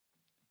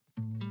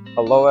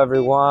Hello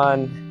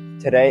everyone,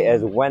 today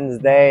is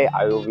Wednesday.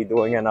 I will be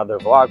doing another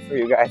vlog for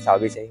you guys. I'll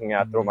be taking you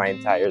through my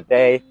entire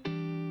day.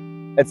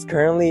 It's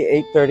currently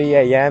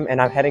 8:30 a.m.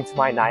 and I'm heading to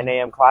my 9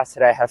 a.m. class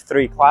today. I have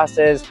 3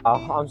 classes.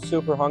 I'm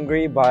super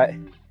hungry, but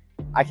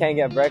I can't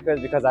get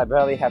breakfast because I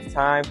barely have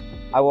time.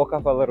 I woke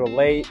up a little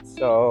late,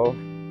 so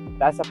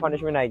that's the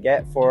punishment I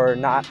get for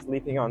not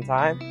sleeping on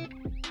time.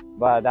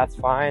 But that's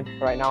fine.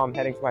 Right now I'm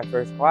heading to my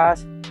first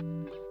class.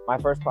 My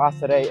first class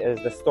today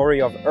is the story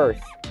of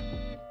Earth.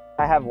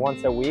 I have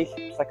once a week.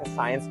 It's like a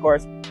science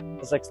course.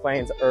 This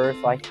explains Earth,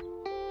 like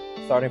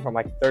starting from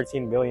like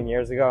 13 billion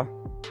years ago.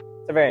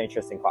 It's a very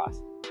interesting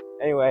class.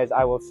 Anyways,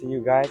 I will see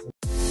you guys.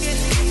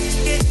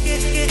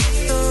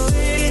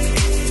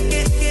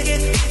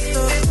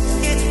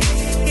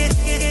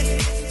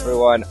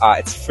 Everyone,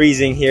 it's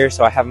freezing here,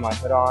 so I have my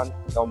hood on.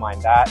 Don't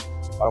mind that.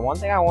 But one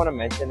thing I want to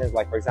mention is,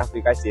 like, for example,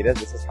 you guys see this.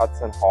 This is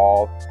Hudson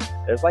Hall.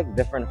 There's like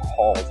different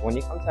halls. When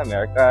you come to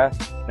America,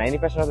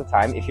 90% of the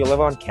time, if you live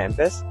on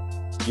campus,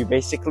 you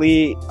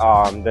basically,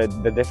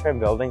 the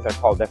different buildings are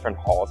called different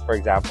halls. For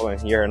example, in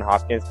here in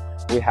Hopkins,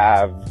 we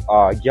have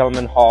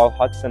Gilman Hall,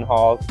 Hudson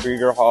Hall,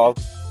 Krieger Hall.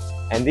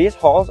 And these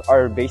halls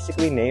are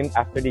basically named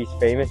after these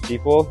famous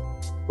people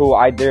who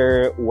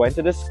either went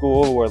to the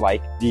school, were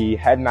like the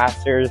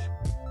headmasters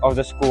of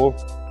the school,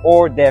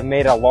 or they've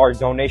made a large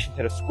donation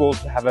to the school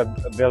to have a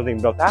building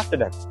built after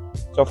them.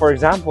 So for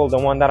example, the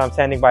one that I'm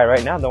standing by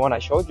right now, the one I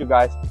showed you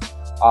guys,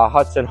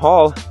 Hudson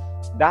Hall,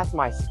 that's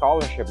my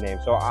scholarship name.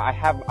 So I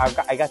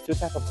got 2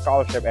 types of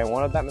scholarship, and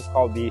one of them is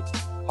called the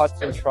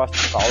Hudson Trust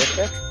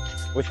Scholarship,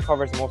 which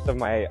covers most of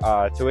my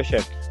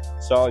tuition.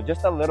 So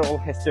just a little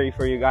history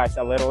for you guys,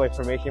 a little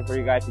information for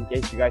you guys in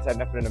case you guys have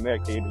never been to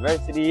American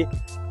University.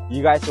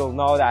 You guys will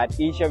know that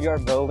each of your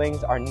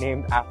buildings are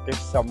named after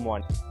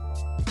someone.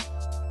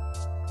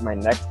 My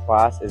next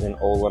class is in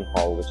Olin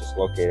Hall, which is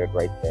located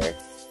right there.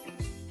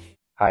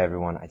 Hi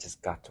everyone, I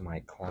just got to my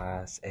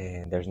class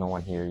and there's no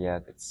one here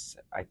yet. It's,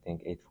 I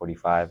think,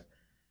 8:45.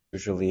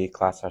 Usually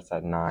class starts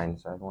at 9,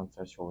 so everyone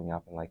starts showing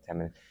up in like 10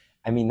 minutes.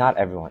 I mean, not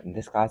everyone. In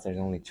this class, there's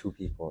only 2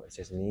 people. It's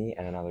just me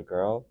and another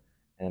girl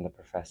and then the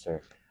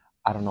professor.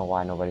 I don't know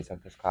why nobody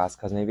took this class,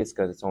 because maybe it's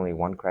because it's only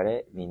 1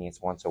 credit, meaning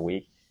it's once a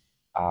week.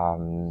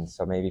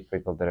 So maybe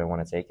people didn't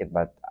want to take it,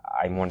 but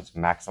I wanted to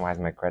maximize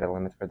my credit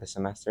limit for the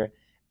semester.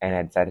 And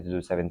I decided to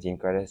do 17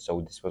 credits, so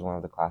this was one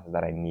of the classes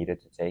that I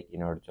needed to take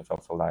in order to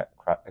fulfill that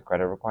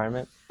credit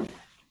requirement.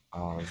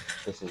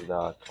 This is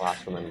the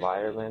classroom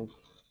environment.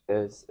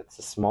 It's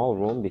a small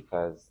room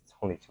because it's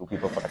only 2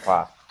 people for the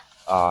class.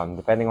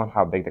 Depending on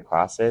how big the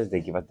class is, they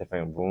give us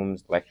different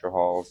rooms, lecture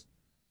halls,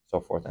 so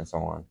forth and so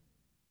on.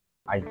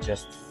 I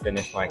just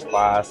finished my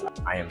class.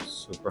 I am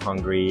super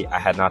hungry. I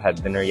had not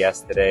had dinner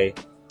yesterday,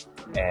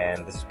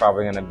 and this is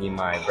probably gonna be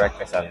my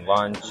breakfast and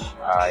lunch.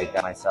 I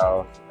got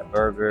myself a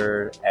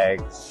burger,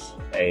 eggs,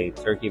 a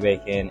turkey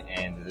bacon,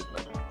 and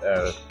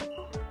a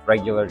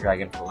regular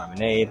dragon fruit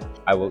lemonade.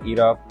 I will eat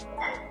up,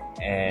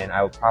 and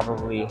I will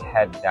probably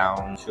head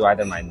down to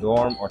either my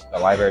dorm or to the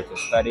library to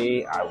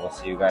study. I will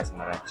see you guys in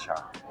the next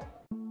shot.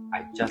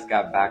 I just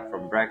got back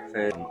from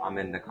breakfast. I'm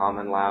in the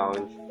common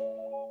lounge.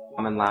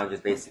 Common lounge is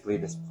basically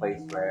this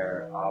place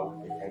where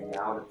we can hang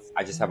out.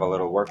 I just have a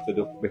little work to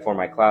do before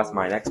my class.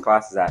 My next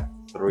class is at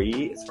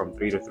 3. It's from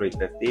 3 to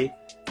 3:50.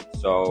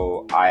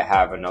 So I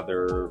have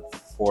another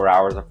 4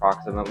 hours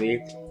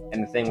approximately.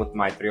 And the thing with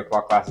my 3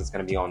 o'clock class is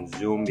going to be on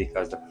Zoom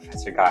because the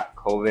professor got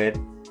COVID.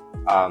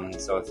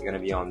 So it's going to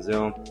be on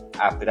Zoom.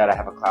 After that, I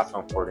have a class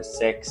from 4 to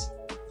 6.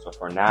 So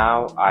for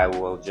now, I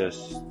will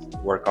just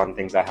work on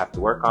things I have to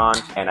work on.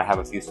 And I have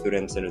a few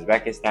students in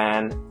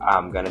Uzbekistan.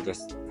 I'm gonna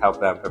just help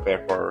them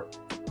prepare for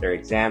their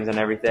exams and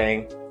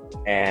everything.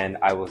 And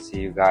I will see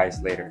you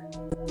guys later.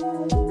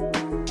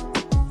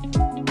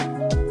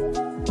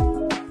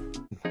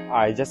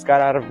 I just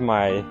got out of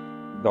my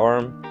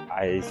dorm.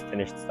 I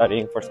finished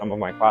studying for some of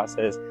my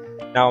classes.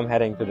 Now I'm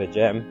heading to the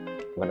gym.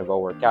 I'm gonna go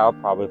work out,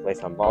 probably play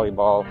some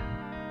volleyball.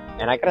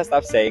 And I gotta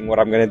stop saying what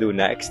I'm gonna do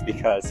next,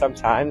 because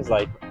sometimes,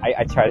 like,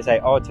 I try to say,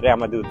 oh, today I'm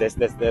gonna do this,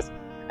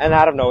 and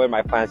out of nowhere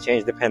my plans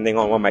change depending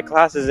on what my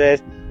classes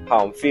is, how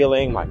I'm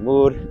feeling, my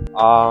mood.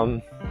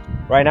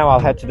 Right now I'll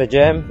head to the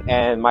gym,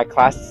 and my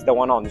class, the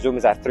one on Zoom,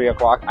 is at 3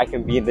 o'clock. I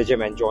can be in the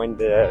gym and join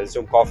the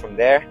Zoom call from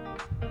there.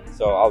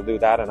 So I'll do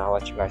that, and I'll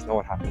let you guys know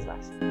what happens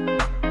next.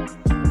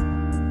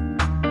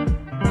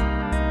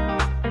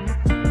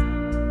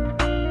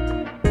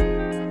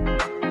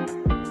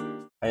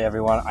 Hey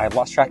everyone, I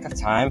lost track of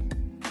time.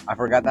 I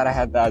forgot that I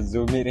had that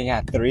Zoom meeting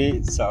at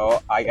 3,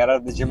 so I got out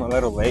of the gym a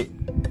little late.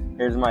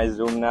 Here's my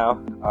Zoom now.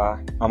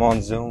 I'm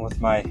on Zoom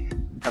with my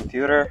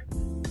computer,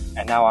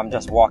 and now I'm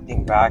just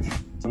walking back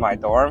to my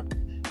dorm.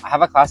 I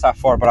have a class at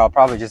 4, but I'll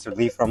probably just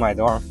leave from my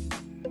dorm.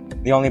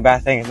 The only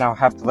bad thing is now I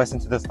have to listen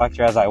to this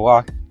lecture as I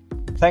walk.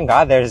 Thank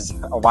God there's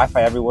a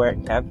Wi-Fi everywhere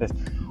in campus,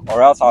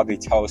 or else I'll be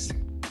toast.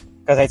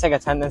 Because I take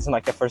attendance in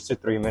like the first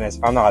 2-3 minutes.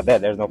 If I'm not there,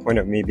 there's no point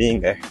of me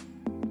being there.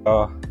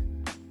 So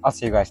I'll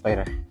see you guys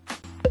later.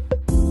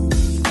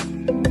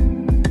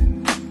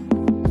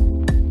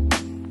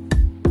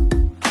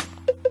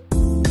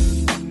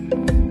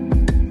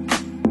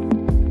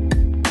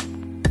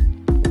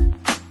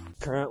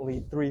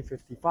 currently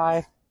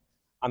 3:55.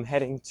 I'm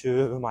heading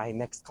to my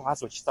next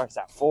class, which starts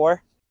at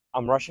 4.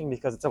 I'm rushing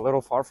because it's a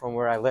little far from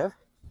where I live,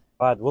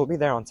 but we'll be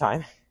there on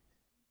time.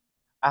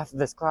 After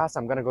this class,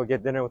 I'm gonna go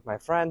get dinner with my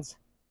friends,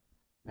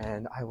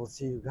 and I will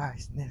see you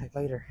guys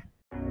later.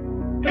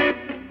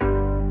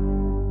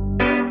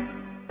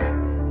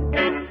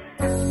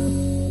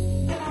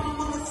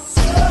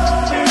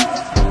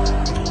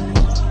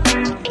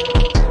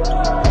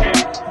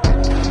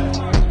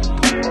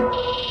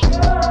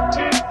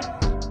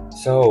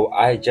 So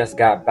I just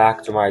got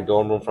back to my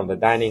dorm room from the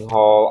dining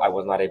hall. I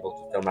was not able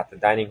to film at the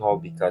dining hall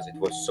because it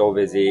was so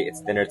busy. It's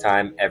dinner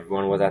time.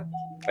 Everyone was at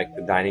like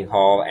the dining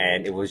hall,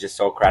 and it was just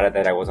so crowded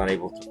that I was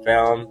unable to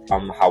film.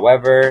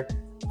 However,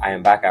 I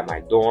am back at my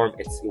dorm.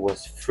 It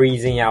was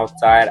freezing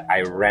outside.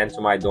 I ran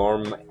to my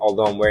dorm.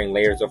 Although I'm wearing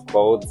layers of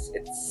clothes,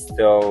 it's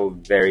still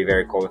very,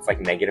 very cold. It's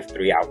like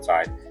 -3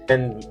 outside.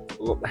 And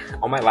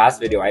on my last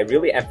video, I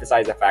really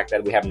emphasized the fact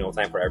that we have no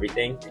time for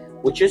everything,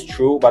 which is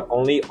true, but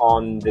only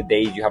on the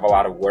days you have a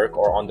lot of work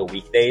or on the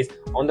weekdays.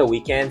 On the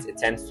weekends, it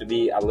tends to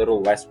be a little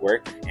less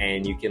work,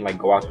 and you can like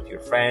go out with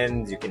your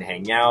friends, you can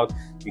hang out,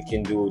 you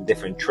can do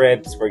different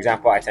trips. For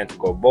example, I tend to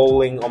go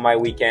bowling on my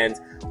weekends,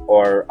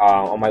 or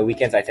on my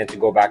weekends, I tend to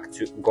go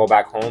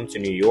back home to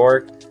New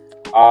York.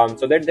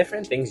 So there are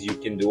different things you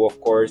can do, of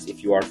course,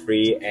 if you are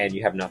free and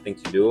you have nothing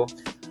to do.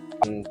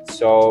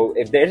 So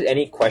if there's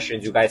any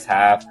questions you guys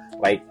have,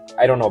 like,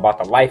 I don't know, about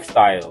the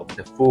lifestyle,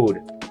 the food,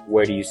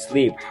 where do you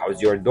sleep, how's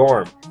your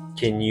dorm,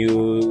 can you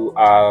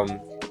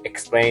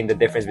explain the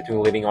difference between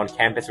living on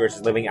campus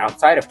versus living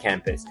outside of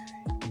campus,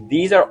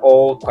 these are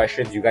all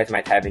questions you guys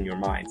might have in your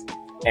minds.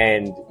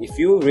 And if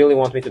you really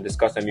want me to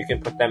discuss them, you can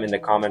put them in the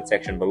comment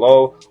section below,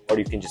 or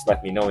you can just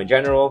let me know in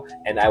general,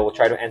 and I will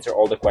try to answer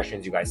all the questions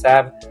you guys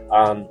have.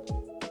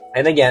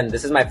 And again,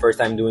 this is my first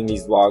time doing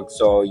these vlogs,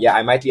 so yeah,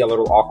 I might be a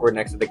little awkward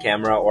next to the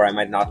camera, or I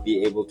might not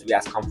be able to be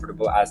as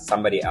comfortable as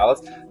somebody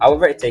else.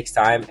 However, it takes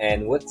time,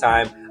 and with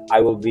time,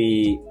 I will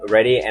be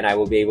ready and I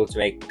will be able to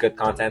make good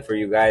content for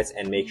you guys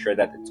and make sure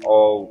that it's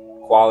all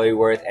quality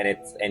worth,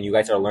 and you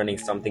guys are learning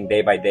something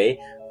day by day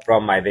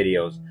from my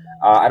videos.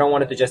 I don't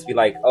want it to just be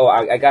like, oh,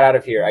 I got out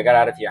of here, I got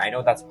out of here. I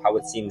know that's how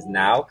it seems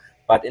now,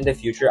 but in the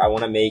future, I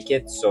want to make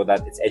it so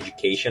that it's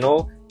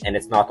educational and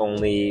it's not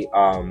only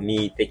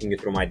me taking you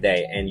through my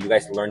day, and you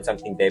guys learn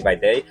something day by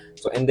day.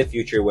 So in the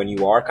future, when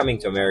you are coming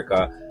to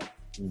America,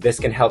 this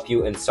can help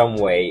you in some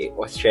way,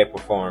 or shape or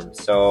form.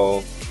 So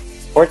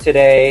for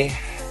today,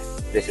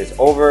 this is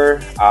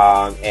over,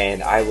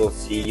 and I will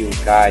see you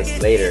guys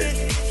later.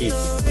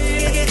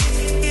 Peace.